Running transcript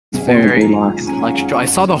very intellectual. I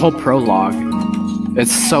saw the whole prologue.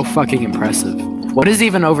 It's so fucking impressive. What is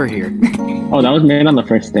even over here? Oh, that was made on the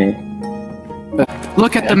first day.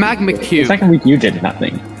 Look at the magma cube. The second week you did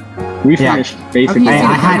nothing. We finished basically.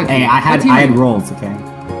 I had rolls. Okay.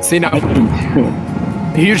 See now.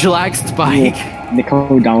 Huge lag spike.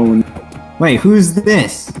 Nichodon. Wait, who's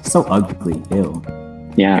this? So ugly. Ew.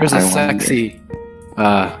 Yeah. Here's a sexy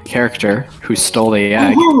character who stole the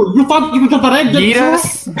egg. Oh, you thought you could get that egg?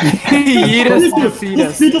 Yeetus? Yeetus the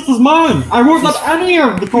fetus. The fetus is mine! I won't let any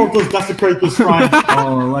of the portals desecrate this shrine!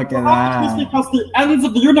 Oh, look at that. This because the ends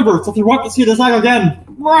of the universe if you want to see this egg again!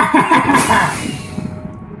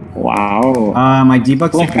 Wow. My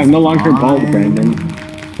debug. Look, I'm no longer bald, Brandon.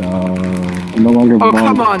 I'm no longer bald. Oh,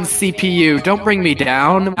 come on, CPU. Don't bring me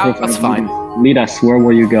down. Oh, that's fine. Lead us. Where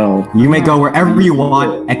will you go? You may go wherever you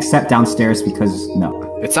want, except downstairs, because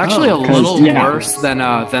no. It's actually a little worse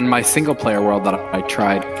than my single-player world that I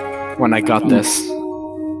tried when I got this.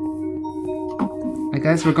 I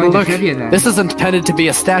guess we're going to trivia then. This is intended to be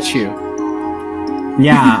a statue.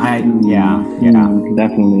 Yeah,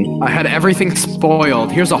 definitely. I had everything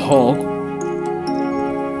spoiled. Here's a hole.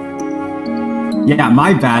 Yeah,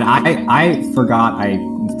 my bad. I forgot I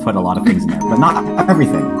put a lot of things in there, but not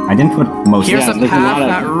everything. I didn't put most. Here's a path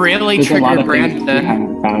that really triggered Brandon. You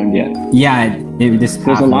haven't found yet. Yeah, there's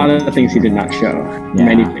a lot of things he did not show. Yeah.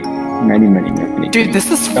 Many things. Many. Dude, this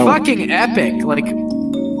is fucking epic. Like,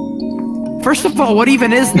 first of all, what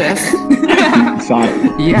even is this? Saw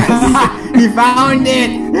it. Yes. He found it!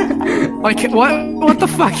 Like, what the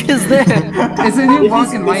fuck is this? It's a new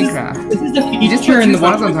block in Minecraft. This is the You just put two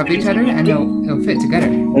blocks on top of each other and it'll fit together.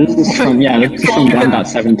 This is from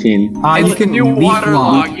 1.17. It's a new water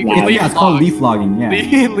log. Yeah, it's called leaf logging,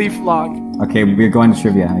 yeah. Leaf log. Okay, we're going to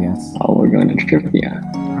trivia, I guess. Oh, we're going to trivia.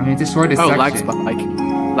 I mean, this sword is lag spike.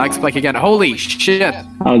 Lag spike again. Holy shit.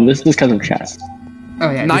 Oh, this is because of chest. Oh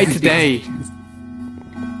yeah. Night day.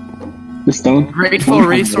 Just don't. Grateful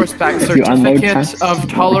resource pack certificate of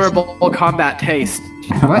tolerable combat taste.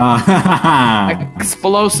 What?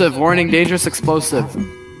 Explosive warning, dangerous explosive.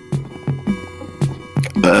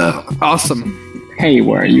 Awesome. Hey,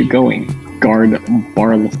 where are you going? Guard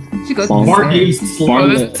barless. She goes Oh,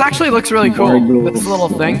 this actually looks really cool. This little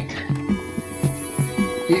thing.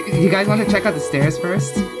 You guys want to check out the stairs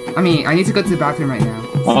first? I mean, I need to go to the bathroom right now.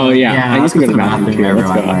 Oh yeah, I need to go to the bathroom too. Let's go.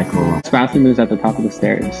 Alright, cool. This bathroom is at the top of the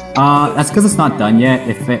stairs. That's because it's not done yet.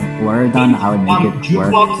 If it were done, I would make it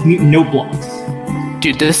work. Blocks, no blocks.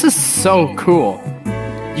 Dude, this is so cool.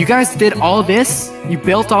 You guys did all this? You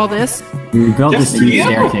built all this? We built this huge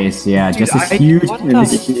staircase, yeah. Dude, just this huge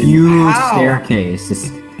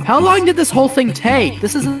staircase. How long did this whole thing take?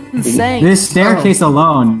 This is insane. This staircase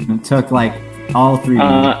alone took like all 3 days.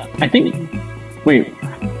 I think. Wait.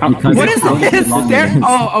 What is this?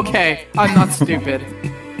 Oh, okay. I'm not stupid.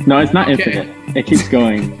 No, it's not infinite. It keeps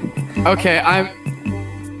going. Okay,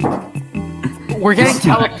 we're getting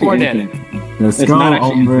teleported. Let's go,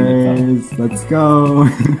 hombres. Let's go.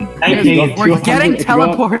 We're getting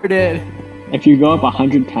teleported. If you go up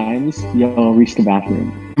 100 times, you'll reach the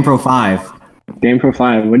bathroom. Gamepro5.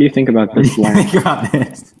 Gamepro5, what do you think about this line?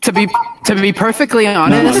 To be perfectly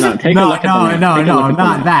honest, no,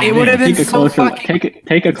 not that. It would have been so fucking.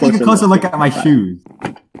 Take a closer look at my shoes.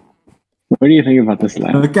 What do you think about this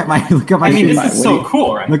lab? Look at my shoes. I mean, this is so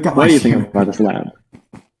cool, right? Look at what my do you shoes. think about this lab?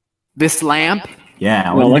 This lamp?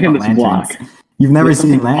 Yeah. Well, look at this block. You've never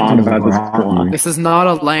seen lanterns about this before, block. This is not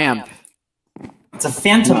a lamp. It's a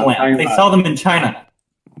phantom lamp. They sell them in China.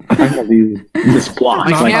 This block.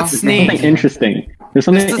 I can't sneak. Something interesting. There's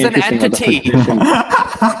something This is interesting an entity.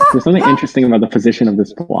 There's something interesting about the position of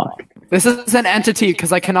this block. This is an entity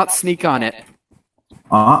because I cannot sneak on it.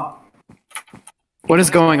 What is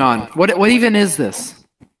going on? What even is this?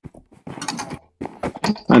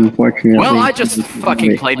 Unfortunately. Well, I just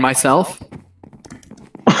fucking played myself.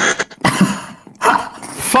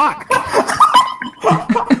 Fuck!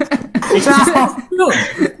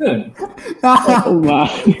 Good. Oh, wow.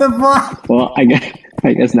 Well, I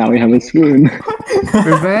guess now we have a spoon.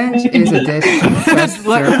 Revenge is a dish.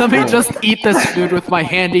 Let me just eat this food with my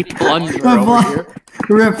handy plunger over here.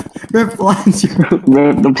 Rip plunger.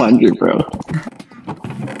 Rip the plunger, bro.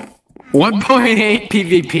 1.8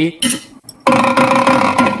 PvP.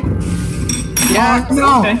 Yeah.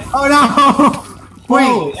 No! Okay. Oh no!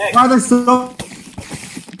 Wait, why are there so...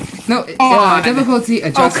 No, difficulty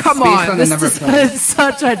adjusts come based on! on the number of This players. is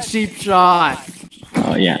such a cheap shot.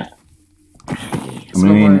 Oh, yeah. I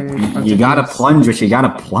mean, you gotta plunge what you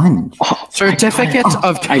gotta plunge. Certificate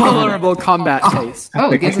of tolerable combat taste.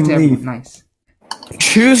 Oh, it gives it to everyone. Nice.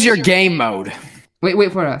 Choose your game mode.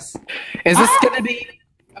 Wait for us. Is this gonna be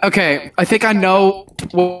Okay, I think I know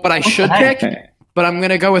what I should pick, but I'm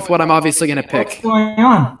gonna go with what I'm obviously gonna pick. What's going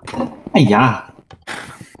on? Hey, yeah.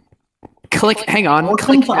 Click, hang on,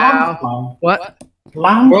 click now. What?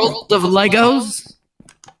 Lounge? World of Legos?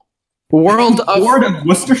 World of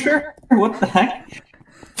Worcestershire? What the heck?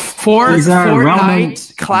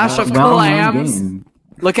 Fortnite, Clash of Clans.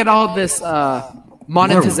 Look at all this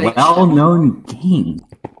monetization. Well-known game.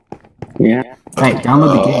 Yeah. Right,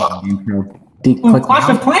 download the game. Clash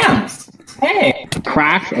of Clans! Hey!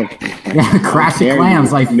 Crash of Crash of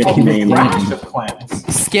Clans, like Clash of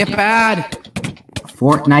Clans. Skip ad.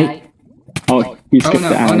 Fortnite. Oh, you skipped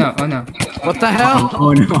the ad. Oh no. What the hell?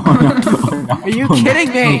 Oh no. Are you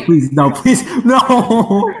kidding me? No, please,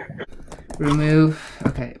 no! Remove.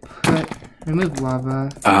 Okay. Remove lava.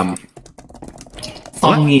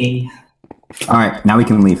 Funny. Alright, now we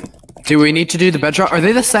can leave. Do we need to do the bedrock? Are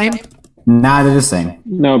they the same? Nah, they're the same.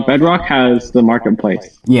 No, Bedrock has the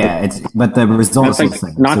marketplace. Yeah, but the results That's are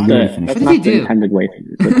the same. not so the really finish. What did not he the do? intended way to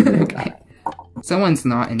do it. Someone's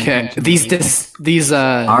not in. Okay, these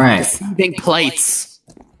Alright. deceiving plates.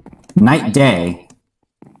 Night, day.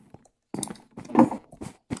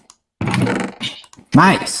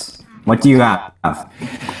 Nice! What do you have?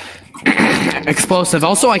 Explosive.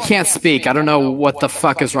 Also, I can't speak. I don't know what the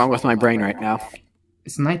fuck is wrong with my brain right now.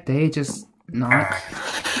 Is night day just not?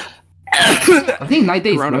 I think night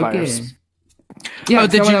day is broken. Coronavirus. Yeah. Oh,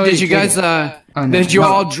 did you guys did you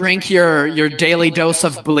all drink your daily dose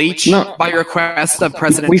of bleach by request of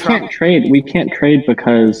President Trump? We can't trade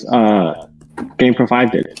because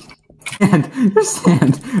Gamepro5 did. There's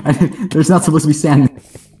sand. There's not supposed to be sand.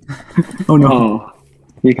 Oh no. Oh,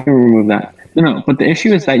 you can remove that. No, but the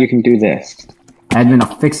issue is that you can do this. Admin,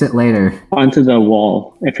 I'll fix it later. Onto the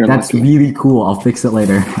wall, if you're That's lucky. really cool. I'll fix it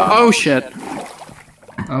later. Oh shit.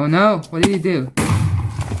 Oh no! What did he do?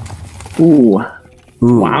 Ooh.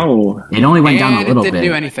 Ooh. Wow. It only went down a little it didn't bit.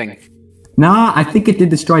 do anything. Nah, I think it did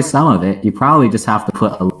destroy some of it. You probably just have to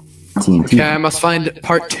put a TNT. Okay, I must find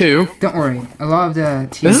part 2. Don't worry. A lot of the.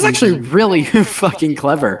 This is actually really fucking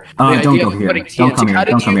clever. Oh, The don't idea go of here. putting Don't come TNT. here. How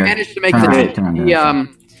did Don't come you here. manage to make Turn the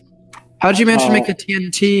around. How did you manage to make the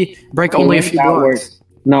TNT break The only way a few that blocks? works-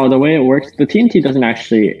 No, the way it works, the TNT doesn't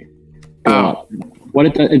actually go up. What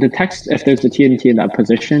it detects if there's a TNT in that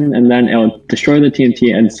position, and then it'll destroy the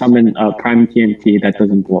TNT and summon a prime TNT that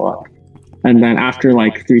doesn't blow up. And then after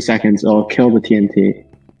like 3 seconds, it'll kill the TNT,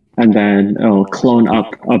 and then it'll clone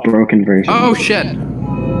up a broken version. Oh shit!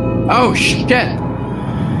 Oh shit!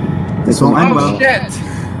 This won't end Oh well. shit!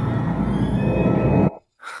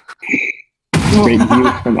 Great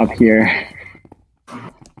view from up here.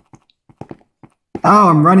 Oh,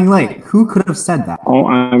 I'm running late. Who could have said that? Oh,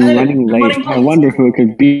 I'm running late. I wonder who it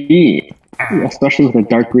could be. Especially with a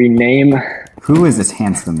dark green name. Who is this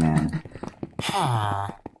handsome man?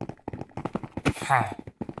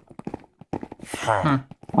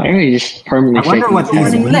 Why are you just permanently I wonder shaking what his these head?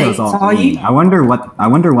 running windows late, all are you? mean. I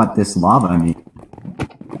wonder what this lava means.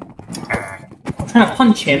 I'm trying to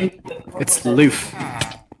punch him. It's Loof.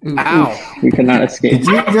 Ooh, Ow. We cannot escape. Did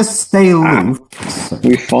you just stay aloof?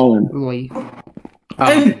 We've fallen. Loy.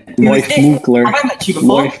 Loif Munkler. Have I met you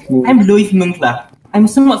before? Loif Munkler. I'm Loif Munkler. I'm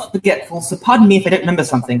somewhat forgetful, so pardon me if I don't remember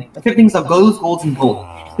something. My favorite things are gold, and gold.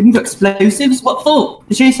 Looking for explosives? What for?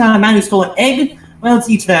 To chase down a man who stole an egg? Well, it's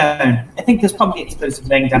each their own. I think there's probably explosives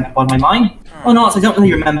laying down upon my mind. Or not, I don't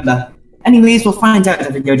really remember. Anyways, we'll find out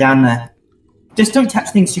as we go down there. Just don't touch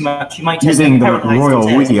things too much. You might Using the paralyzed royal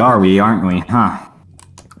or we are we, aren't we? Huh?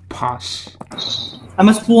 Posh. I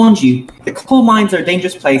must warn you, the coal mines are a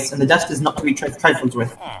dangerous place, and the dust is not to be trifled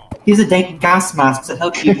with. Here's a gas mask to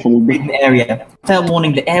help you breathe in the area. Fair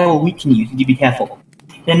warning, the air will weaken you, so you be careful.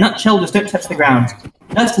 In a nutshell, just don't touch the ground.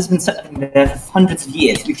 Dust has been settling there for hundreds of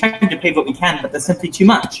years. We've tried to pave what we can, but there's simply too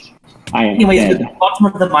much. I am Anyways, at dead. the bottom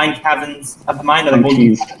of the mine caverns of the mine are the I'm golden.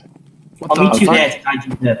 teased. I'll meet you there to guide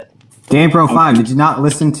you there. Gamepro5, did you not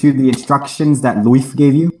listen to the instructions that Luif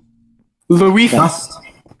gave you? Louis. Dust.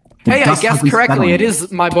 The Hey, I dust guessed hasn't correctly. settled. It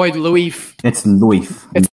is my boy Louis. It's Luif.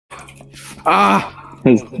 Ah.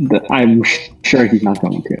 I'm sure he's not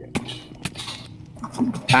going to.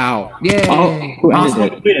 Ow. Yay! Oh, who ended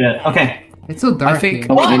it? Wait a minute. Okay. It's so dark. I think-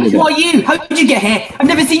 here. What? ended Who it? are you? How did you get here? I've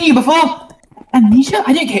never seen you before. Amnesia?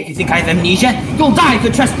 I don't care if you think I have amnesia. You'll die for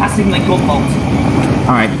trespassing like your fault.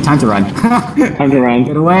 Alright, time to run. Time to run.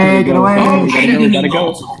 Get away, get away. Oh, Gotta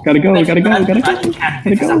go, gotta go, gotta go, gotta go.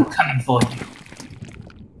 Because I'm coming for you.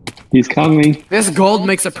 He's coming. This gold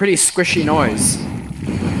makes a pretty squishy noise.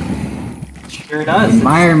 Sure does.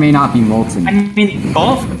 May or may not be molten. I mean,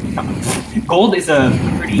 gold is a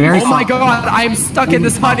pretty... Very Oh my soft. god, I am stuck in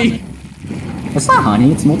this honey. It's not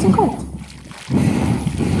honey, it's molten gold.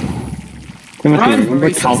 Remember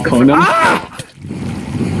Calcona? Ah!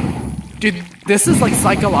 Dude, this is like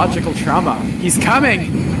psychological trauma. He's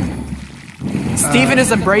coming. Steven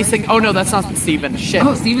is embracing. Oh no, that's not Steven. Shit.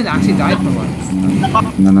 Oh, Steven actually died for once. No.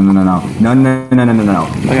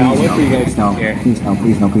 Okay, I'll wait for you guys to here.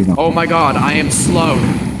 Please no. Oh my god, I am slowed.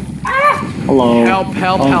 Hello. Help.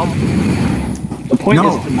 The point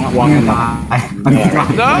is to not walk in the I'm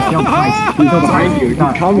gonna die. He's behind you. He's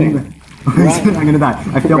coming. I'm gonna die.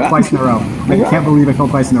 I failed twice in a row. I can't believe I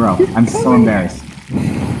failed twice in a row. I'm so embarrassed.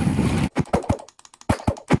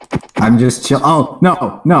 I'm just chill. Oh,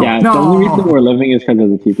 no. Yeah, the only reason we're living is because of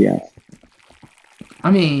the TPS. I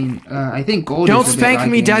mean, I think gold. Don't is a bit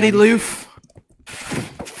spank me, laggy. Daddy Loof.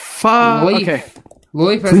 Fuck. Okay.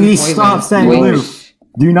 Please stop saying Loof.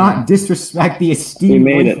 Do not disrespect the esteemed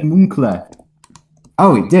Munkler.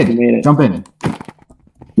 Oh, he did. Made it. Jump in.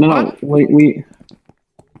 No, wait.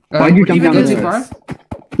 Why'd you jump down there?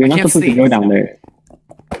 You're not supposed to go down there.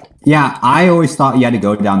 Yeah, I always thought you had to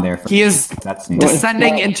go down there. He is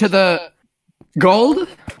descending into the gold?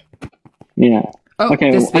 Yeah. Oh, okay,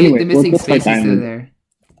 anyway, the missing space is still there.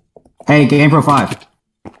 Hey, Gamepro5,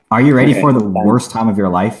 are you ready for the worst time of your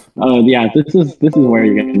life? Oh, yeah, this is where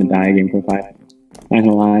you're gonna die, Gamepro5. Not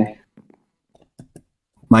gonna lie.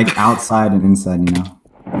 Like outside and inside, you know?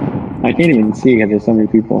 I can't even see because there's so many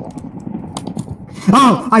people.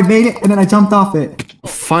 Oh, I made it, and then I jumped off it.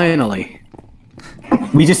 Finally.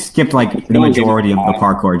 We just skipped like the majority of the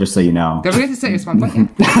parkour, just so you know. Don't forget to set your spawn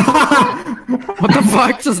point. What the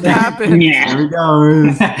fuck just happened? There he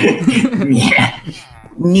goes. Yeah.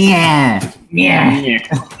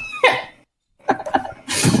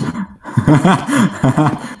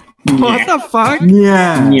 What the fuck?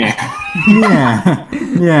 Yeah.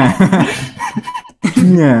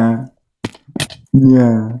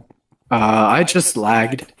 I just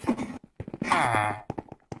lagged.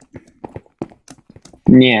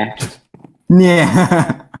 Yeah.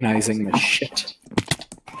 Recognizing the shit.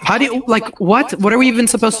 How do you what? What are we even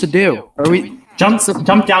supposed to do? Are we jump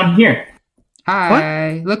down here?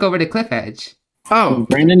 Hi. Look over the cliff edge. Oh,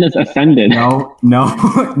 Brandon is ascended. No.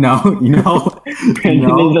 Brandon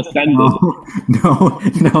is ascended. No.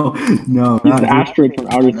 He's the asteroid from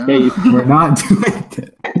outer space. We're not doing it.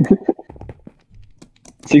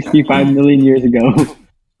 65 million years ago.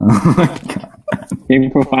 Oh my god.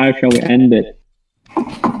 Gamepro5, shall we end it?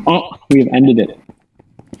 Oh, we have ended it.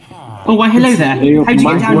 Oh, why hello there. How'd you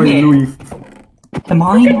get down here? The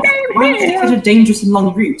mine? Why is it such a dangerous and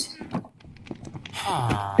long route?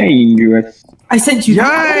 Dangerous. I sent you yay!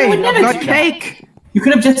 I would never Got do that. cake. You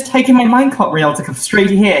could have just taken my minecart rail to come straight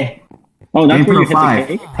here. Oh, that's where you hit the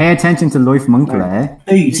cake? Pay attention to Loif Munkler.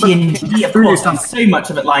 Oh, TNT, of course. There's so much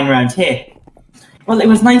of it lying around here. Well, it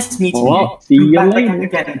was nice meeting you. See you Back later.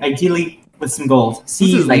 again, ideally with some gold.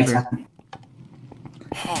 See you later.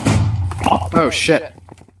 Oh shit.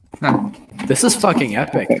 No. This is fucking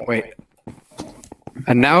epic. Wait.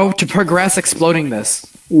 And now to progress exploding this.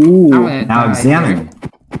 Ooh, now examine.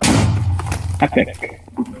 epic.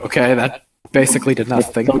 Okay, that basically did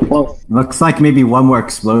nothing. So close. Looks like maybe one more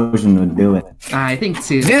explosion would do it. I think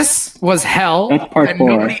too. This was hell, That's part and 4.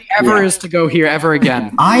 nobody ever is to go here ever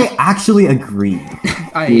again. I actually agree.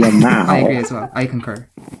 I agree as well. I concur.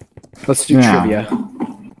 Let's do trivia.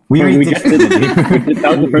 We already just did did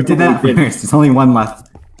it. we did that first. There's only one left.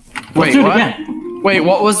 Wait, do it what? again. Wait,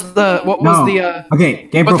 what was the Okay,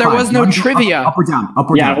 Gamepro5. But there was no trivia. Up or down? Up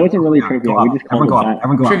or down? Yeah, it wasn't really trivia. We just called Everyone it go that. up.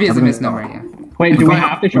 Everyone go up. Trivia is a Everyone misnomer, go up. yeah. Wait, do we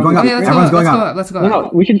have to show We're going the up. Okay, secret? let's go Everyone's up. Let's go going up. up. Let's go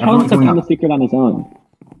up. No, we should tell him to Everyone's find going the secret on his own.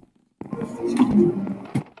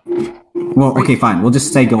 Well, okay, fine. We'll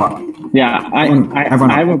just say go up. Yeah, I have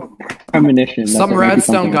a premonition. that Some there might be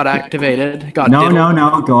redstone something got up. activated. Got No.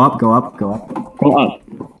 diddled. Go up. Go up.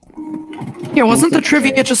 Yeah, wasn't the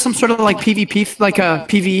trivia just some sort of like PvP, like a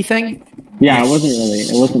PvE thing? Yeah, it wasn't really.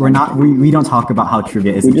 It wasn't. We're not. We don't talk about how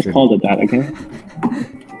trivia is. We just called it that, okay?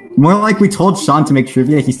 More like we told Sean to make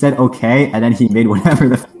trivia. He said okay, and then he made whatever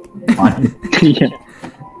the wanted. Yeah.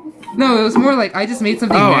 No, it was more like I just made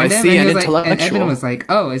something Oh, random, I see, and, an he was like, and intellectual. Evan was like,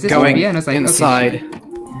 "Oh, is this Going trivia?" And I was like, inside "Okay."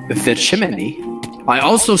 the chimney. I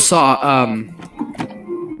also saw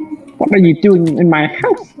What are you doing in my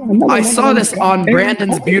house? I saw this on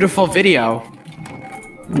Brandon's beautiful video.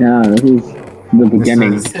 Yeah, this is the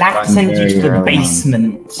beginning. Black sent you to the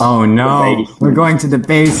basement. Oh no, basement. we're going to the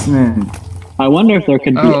basement. I wonder if there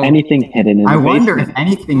could be Oh. anything hidden in the I wonder basement. if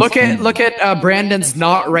anything. Look at Brandon's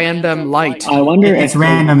not random light. I wonder It's if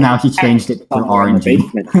random now. He changed it for somewhere in the RNG.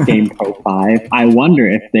 basement. Gamepro5. I wonder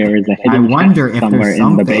if there is a I hidden wonder chest if somewhere there's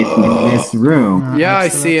in the something basement. in this room. Yeah, I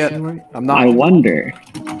That's see the it. right. I'm I not. wonder.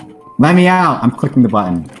 Let me out. I'm clicking the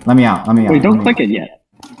button. Let me out. Let me out. Wait, don't Let me click it yet.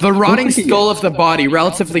 The rotting skull of the body,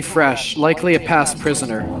 relatively fresh, likely a past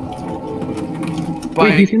prisoner.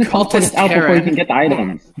 Wait, he's gonna teleport us out before he can get the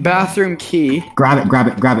items. Bathroom key. Grab it.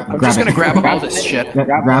 I'm just gonna grab all this shit.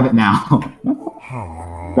 Grab it now.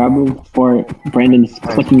 Grab it before Brandon's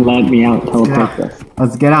clicking let me out teleports us.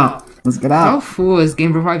 Let's get out. How full is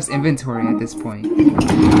Gamepro5's inventory at this point?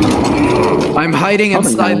 I'm hiding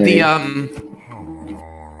inside the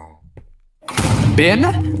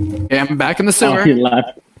bin. Yeah, I'm back in the sewer. Oh, he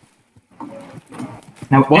left.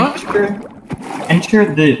 Now What?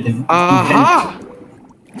 enter the Aha!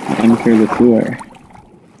 Enter the sewer.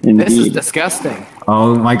 Indeed. This is disgusting.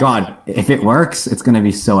 Oh my god. If it works, it's gonna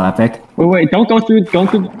be so epic. Wait, don't go through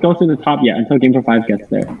the top yet until Gamepro5 gets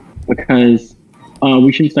there. Because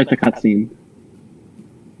we should start the cutscene.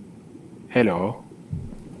 Hello.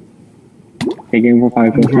 Okay,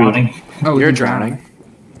 Gamepro5 go through. drowning. Oh, You're drowning.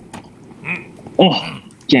 Oh,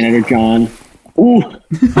 Janitor John. Ooh.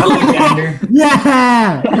 Hello, janitor.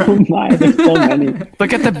 Yeah! Oh my, there's so many.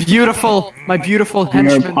 Look at my beautiful You're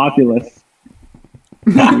henchman. populous.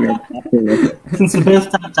 You're populous. Since the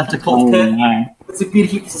first time after Oh cold cut, my. it's a good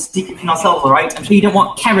keep this a secret between ourselves, alright? I'm sure you don't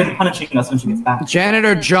want Karen punishing us when she gets back.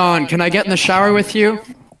 Janitor John, can I get in the shower with you?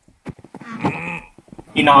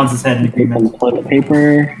 He nods his head in Take agreement. some toilet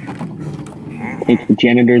paper. Take the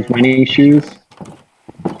janitor's running shoes.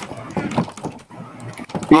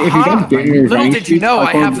 If you Aha! get janitor's Little running did you shoes, know,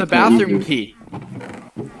 I parkour have the is so bathroom easy. key.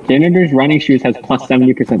 Janitor's running shoes has plus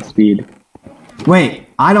 70% speed. Wait,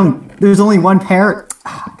 there's only one pair?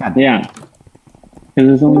 God. Yeah. Because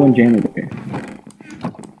there's only one janitor.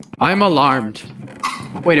 I'm alarmed.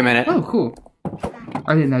 Wait a minute. Oh, cool.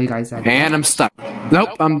 I didn't know you guys had. And I'm stuck. Nope,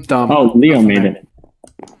 I'm dumb. Oh, Leo made it.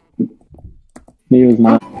 Leo's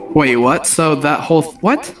not. Wait, what? So that whole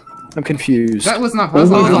what? I'm confused. That was not Oh,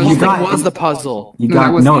 puzzle. the You whole thing got- was the puzzle. You No, got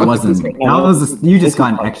that was no, it not- wasn't. That was you just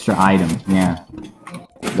got an extra item. Yeah.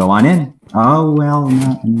 Go on in. Oh well,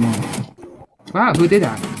 no. Wow, who did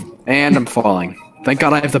that? And I'm falling. Thank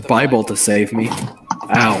God I have the Bible to save me.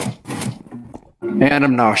 Ow. And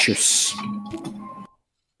I'm nauseous.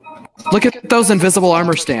 Look at those invisible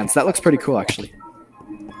armor stands. That looks pretty cool, actually.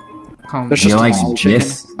 Calm. There's You just like a chicken.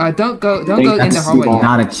 this? Don't go in That's the hallway.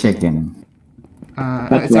 Not a chicken.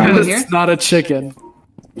 Is everyone here? It's not a chicken.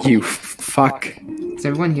 You fuck. Is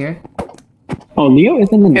everyone here? Oh, Leo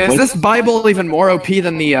isn't in the Is this Bible even more OP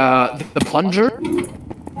than the plunger?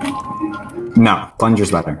 No,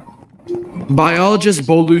 plunger's better. Biologist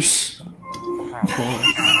Bolus.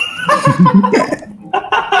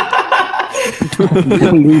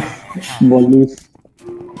 Loose.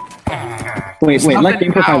 Wait, let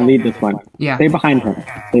nothing Gamepro5 out. lead this one. Yeah. Stay behind her.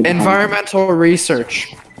 Stay behind her. Environmental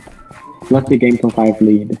research. Let the Gamepro5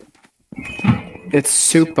 lead. It's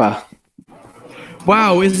super.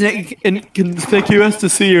 Wow, isn't it inconspicuous to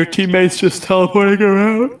see your teammates just teleporting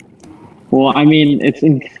around? Well, I mean, it's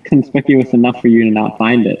inconspicuous enough for you to not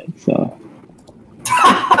find it, so.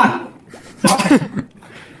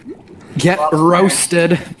 Get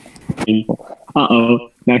roasted. Uh-oh.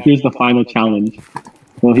 Now here's the final challenge.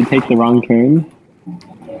 Will he take the wrong turn?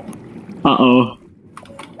 Uh-oh.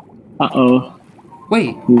 Uh-oh.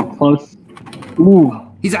 Wait, He's close. Ooh.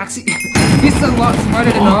 he's actually he's a lot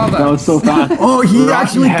smarter than all of That was us. so fast. Oh, he Rotten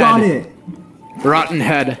actually head. got it. Rotten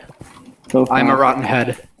head. So fast. I'm a rotten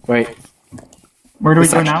head. Wait. Where do we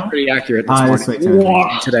It's go actually now? pretty accurate this This morning.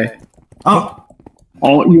 way, too. Today. Oh,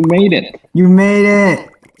 Oh, you made it. you made it.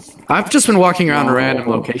 I've just been walking around random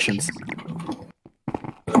locations.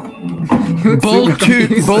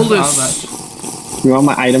 Bolus. Bolus. You want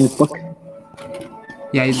my items book?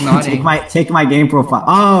 Yeah, he's Take nodding. my game profile.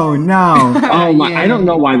 Oh no. Oh my, Yeah. I don't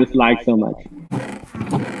know why this lags so much.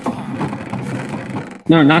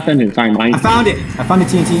 No, not dungeon, sorry, mine. I found it. I found the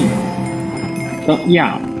TNT.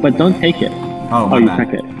 Yeah, but don't take it. Oh, my you bad.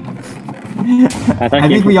 took it. I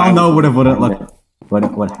think we all know what it would look. What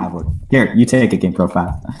have Here, you take a game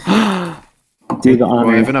profile. Do the Do I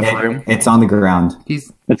honor. have enough room? It's on the ground.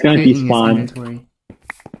 He's It's gonna cleaning his despawn. inventory.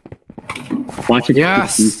 Watch it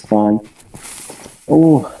Yes. despawn.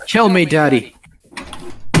 Oh, Kill me, daddy.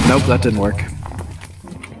 Nope, that didn't work.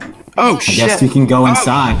 Oh, I shit. guess we can go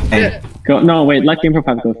inside. shit. go. No, wait. Let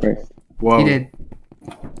Gamepro5 go first. Whoa. He did.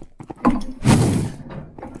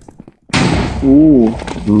 Ooh,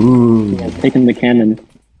 Ooh. yeah, taking the cannon.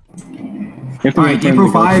 You have to Alright, wait for him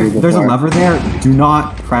to go Gamepro5, through there's a before. lever there. Do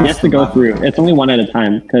not press He has to go through. It's only one at a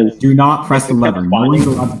time because Do not press the lever. No spawning. one's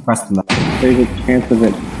allowed to press the lever. there's a chance of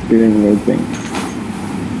it doing weird things.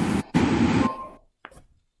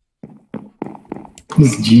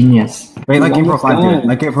 He's genius. Wait, let He's Gamepro5 almost do it. done.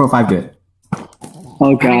 Let Gamepro5 do it.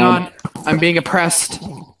 Oh god. Hang on. I'm being oppressed.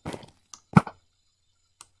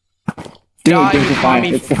 Dude, Die, there's a five. Tommy.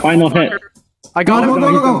 It's the final hit. I got him. Go, He's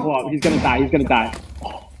go, gonna go. blow up. He's gonna die. He's gonna die.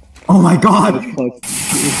 Oh my god! It's close.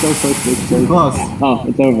 It's so close. It's Too close. close. Oh,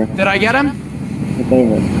 it's over. Did I get him? It's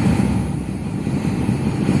over.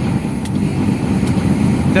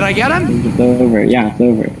 Did I get him? It's over. Yeah, it's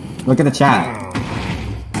over. Look at the chat.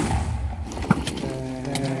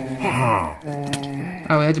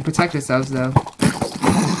 Oh, we had to protect ourselves though.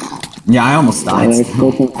 Yeah, I almost died. There's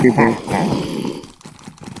still some creepers.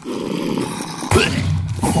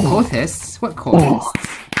 Cultists? What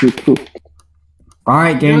cultists? You pooped.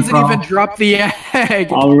 Alright, He Game doesn't Pro. even drop the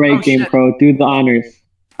egg. All right, Oh, shit. GamePro, do the honors.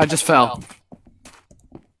 I just fell.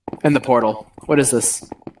 In the portal. What is this?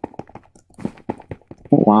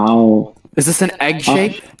 Wow. Is this an egg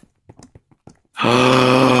shape?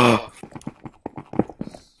 Oh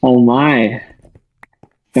my.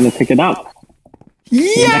 Gonna pick it up.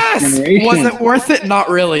 Yes! generation. Was it worth it? Not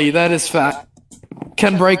really. That is fact.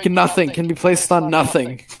 Can break nothing. Can be placed on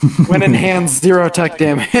nothing. When in hands, 0 attack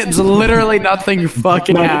damage. Literally nothing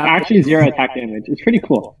fucking No, it's happens. actually 0 attack damage. It's pretty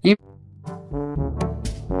cool.